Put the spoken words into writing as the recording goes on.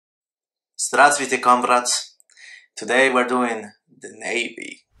Здравствуйте, comrades. Today we're doing the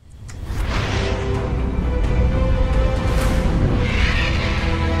Navy.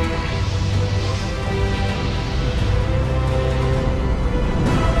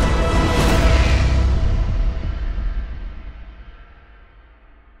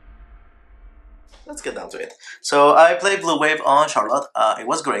 Let's get down to it. So I played Blue Wave on Charlotte. It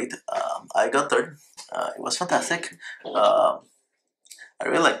was great. I got third. It was fantastic. I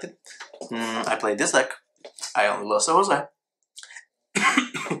really liked it. I played this deck. I only lost to Jose.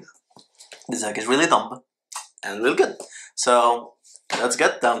 This deck is really dumb and real good. So let's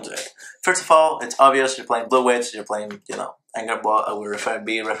get down to it. First of all, it's obvious you're playing Blue Waves. You're playing, Anger Boil. I will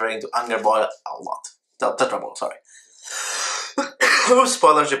be referring to Anger Boil a lot. Tetra Boil, sorry.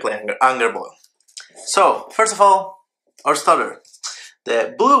 Spoilers, you're playing Anger Boil. So, first of all, our starter.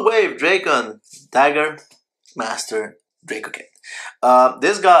 The Blue Wave Dragon Dagger Master Dracokid.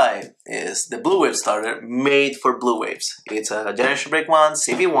 This guy is the Blue Wave starter made for Blue Waves. It's a Generation Break 1,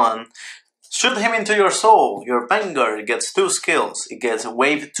 CV1. Shoot him into your soul. Your Vanguard gets 2 skills. It gets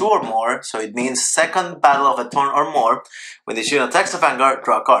Wave 2 or more, so it means second battle of a turn or more. When the student attacks the Vanguard,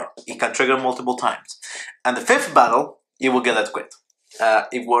 draw a card. It can trigger multiple times. And the 5th battle, it will get a quit.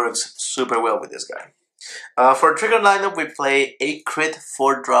 It works super well with this guy. For trigger lineup, we play 8 crit,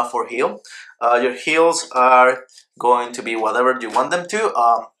 4 draw, 4 heal. Your heals are going to be whatever you want them to.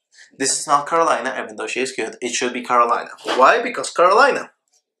 This is not Carolina, even though she is cute. It should be Carolina. Why? Because Carolina.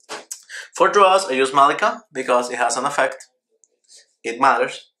 For draws, I use Mallika because it has an effect. It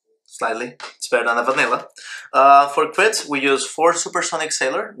matters slightly. It's better than a vanilla. For crits, we use 4 Supersonic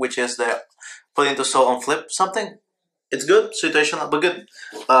Sailor, which is the put into soul on flip something. It's good, situational, but good.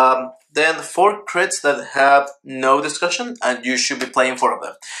 Then 4 crits that have no discussion, and you should be playing 4 of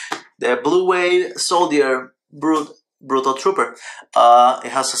them. The Blue Wave Soldier Brutal Trooper.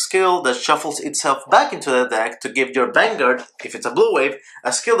 It has a skill that shuffles itself back into the deck to give your Vanguard, if it's a Blue Wave,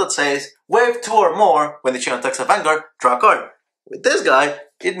 a skill that says Wave 2 or more. When the champion attacks a Vanguard, draw a card. With this guy,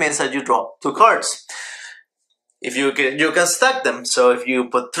 it means that you draw 2 cards. If you can stack them, so if you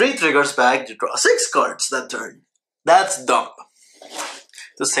put 3 triggers back, you draw 6 cards that turn. That's dumb,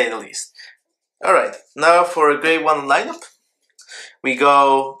 to say the least. Alright, now for a grade 1 lineup, we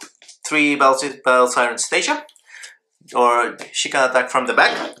go 3 Battle Siren Stacia, or she can attack from the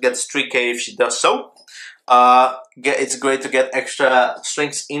back, gets 3k if she does so. It's great to get extra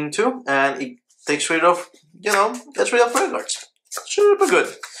strings into, and it takes rid of, gets rid of rearguards. Super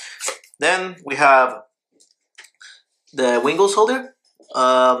good. Then we have the Wingle Soldier.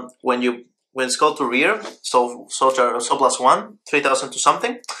 When it's called to rear, so plus 1, 3000 to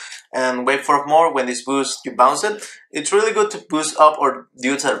something, and wait for more. When this boosts, you bounce it. It's really good to boost up or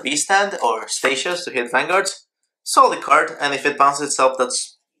dudes at restand or Stacias to hit Vanguards. Solid card, and if it bounces itself,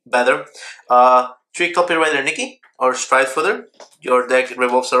 that's better. 3 Copywriter Nikki or Stride Footer. Your deck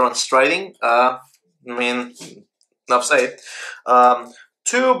revolves around striding. Enough said.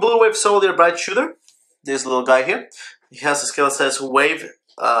 2 Blue Wave Soldier Bright Shooter. This little guy here. He has a skill that says Wave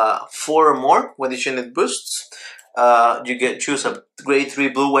 4 or more. When each unit boosts, you choose a grade 3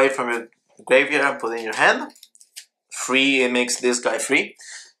 Blue Wave from your graveyard and put it in your hand. Free, it makes this guy free.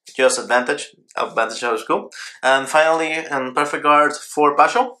 Just advantage is cool. And finally, in Perfect Guard, 4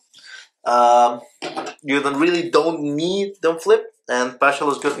 Pashal. You don't need them flip, and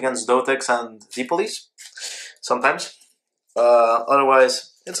Pashal is good against Dotex and Deepolice sometimes.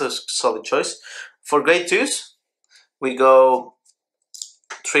 Otherwise, it's a solid choice. For grade 2s, we go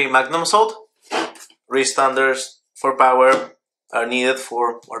 3 Magnum Assault. Restanders for power are needed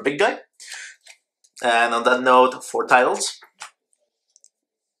for our big guy. And on that note, 4 titles.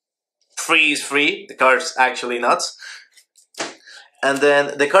 Free is free. The card's actually nuts. And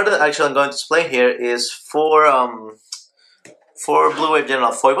then the card that actually I'm going to display here is for Blue Wave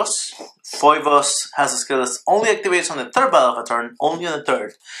General Phoebos. Phoebos has a skill that only activates on the 3rd battle of a turn, only on the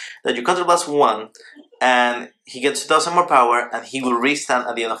 3rd, that you counterblast 1, and he gets 2000 more power, and he will restand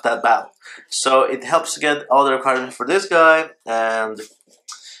at the end of that battle. So it helps to get all the requirements for this guy, and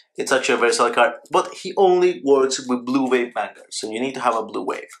it's actually a very solid card. But he only works with Blue Wave Vanguard, so you need to have a Blue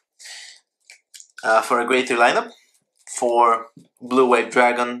Wave. For a grade 3 lineup, for Blue Wave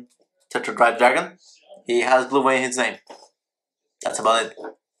Dragon, Tetra Drive Dragon, he has Blue Wave in his name. That's about it.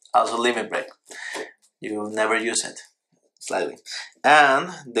 Also Limit Break. You never use it. Slightly. And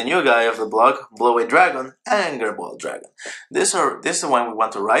the new guy of the block, Blue Wave Dragon, Anger Boil Dragon. This is the one we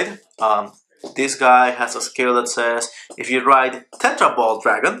want to ride. This guy has a skill that says, if you ride Tetra Boil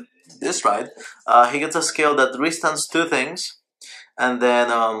Dragon, this ride, he gets a skill that restands 2 things, and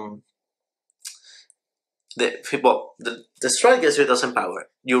then the strike gets 3000 power.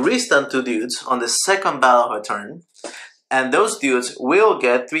 You restun 2 dudes on the second battle of a turn, and those dudes will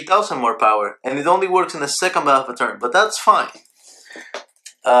get 3000 more power, and it only works in the second battle of a turn, but that's fine.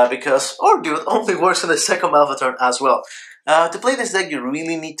 Because our dude only works in the second battle of a turn as well. To play this deck, you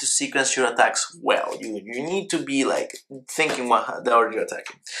really need to sequence your attacks well. You need to be like thinking what the order you're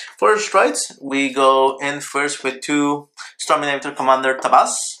attacking. For strikes, we go in first with 2 Storminator Commander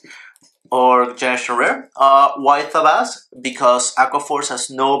Tabas or Generation Rare. Why Tabas? Because Aqua Force has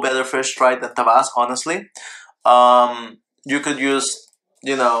no better first strike than Tabas, honestly. You could use,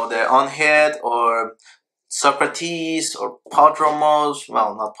 you know, the On-Hit or Socrates or Podromos,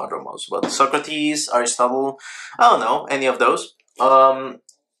 well, not Podromos, but Socrates, Aristotle, I don't know, any of those.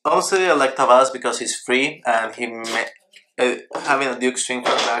 Honestly, I like Tavas because he's free, and having a Duke swing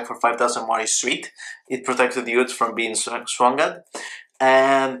for back for 5000 more is sweet. It protects the dudes from being swung at,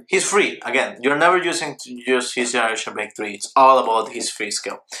 and he's free. Again, you're never using to use his Generation Break 3, it's all about his free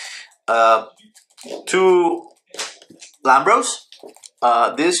skill. 2 Lambros.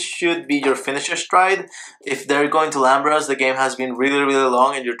 This should be your finisher stride. If they're going to Lambros, the game has been really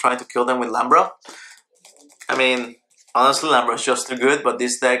long and you're trying to kill them with Lambro. I mean, honestly, Lambro is just too good, but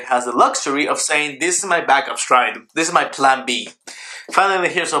this deck has the luxury of saying, this is my backup stride, this is my plan B. Finally,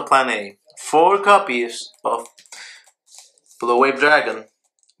 here's our plan A. 4 copies of Blue Wave Dragon,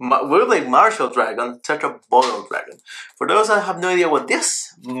 Blue Wave Martial Dragon, Tetra Boil Dragon. For those that have no idea what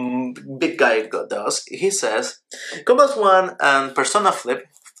this big guy does, he says, combos 1 and Persona flip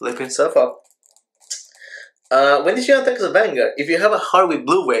himself up. When this unit attacks a Vanguard, if you have a heart with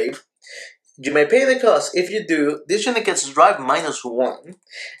Blue Wave, you may pay the cost. If you do, this unit gets drive -1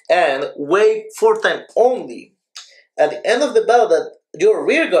 and wave 4 times only. At the end of the battle that your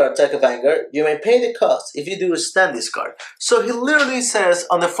rearguard attack a Vanguard, you may pay the cost. If you do, stand this card. So he literally says,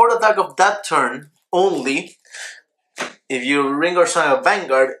 on the 4th attack of that turn only, if you ring or sign a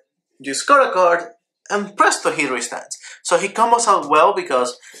Vanguard, you score a card, and presto, he restands. So he combos out well,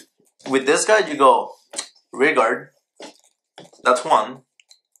 because with this guy, you go rearguard, that's 1.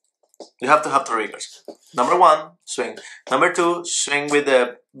 You have to have 2 rearguards. Number 1, swing. Number 2, swing with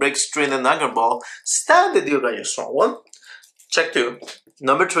the break string and Dagger ball. Stand the dude on your strong 1. Check 2.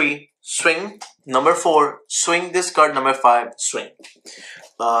 Number 3, swing. Number 4, swing this card. Number 5, swing.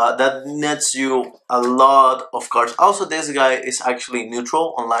 That nets you a lot of cards. Also, this guy is actually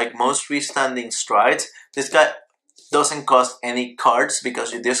neutral, unlike most freestanding strides. This guy doesn't cost any cards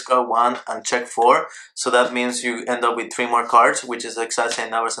because you discard 1 and check 4. So that means you end up with 3 more cards, which is the exact same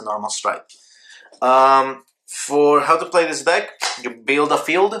number as a normal stride. For how to play this deck, you build a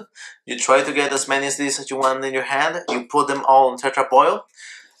field, you try to get as many of these as you want in your hand, you put them all in Tetra Boil,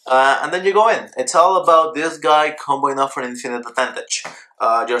 and then you go in. It's all about this guy comboing off for infinite advantage.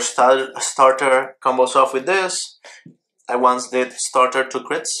 Your starter combos off with this. I once did starter 2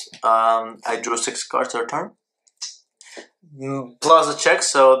 crits. I drew 6 cards per turn, plus a check,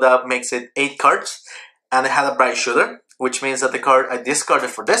 so that makes it 8 cards. And I had a Bright Shooter, which means that the card I discarded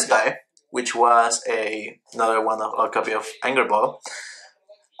for this guy, which was another a copy of Anger Ball,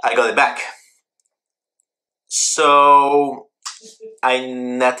 I got it back. So I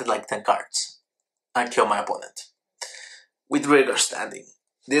netted like 10 cards and killed my opponent with rearguard standing.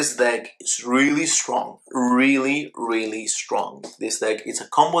 This deck is really strong, really strong. This deck is a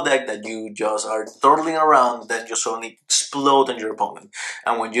combo deck that you just are turtling around, then you suddenly explode on your opponent,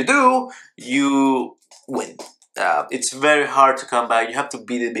 and when you do, you win. It's very hard to come back. You have to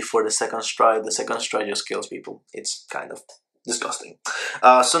beat it before the second stride. The second stride just kills people. It's kind of disgusting.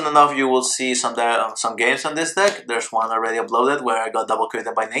 Soon enough, you will see some games on this deck. There's one already uploaded where I got double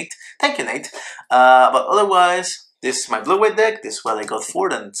critted by Nate. Thank you, Nate. But otherwise, this is my Blue Wave deck. This is what I got for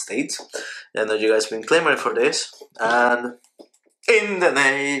the States. I know you guys been clamoring for this. And in the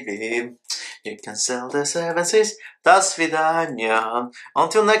Navy, you can sell the 7 seas. Das vidania.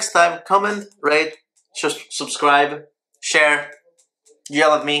 Until next time, comment, rate, subscribe, share,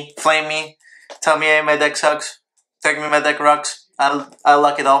 yell at me, flame me, tell me hey, my deck sucks, tell me my deck rocks. I'll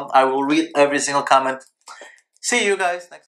like it all. I will read every single comment. See you guys next time.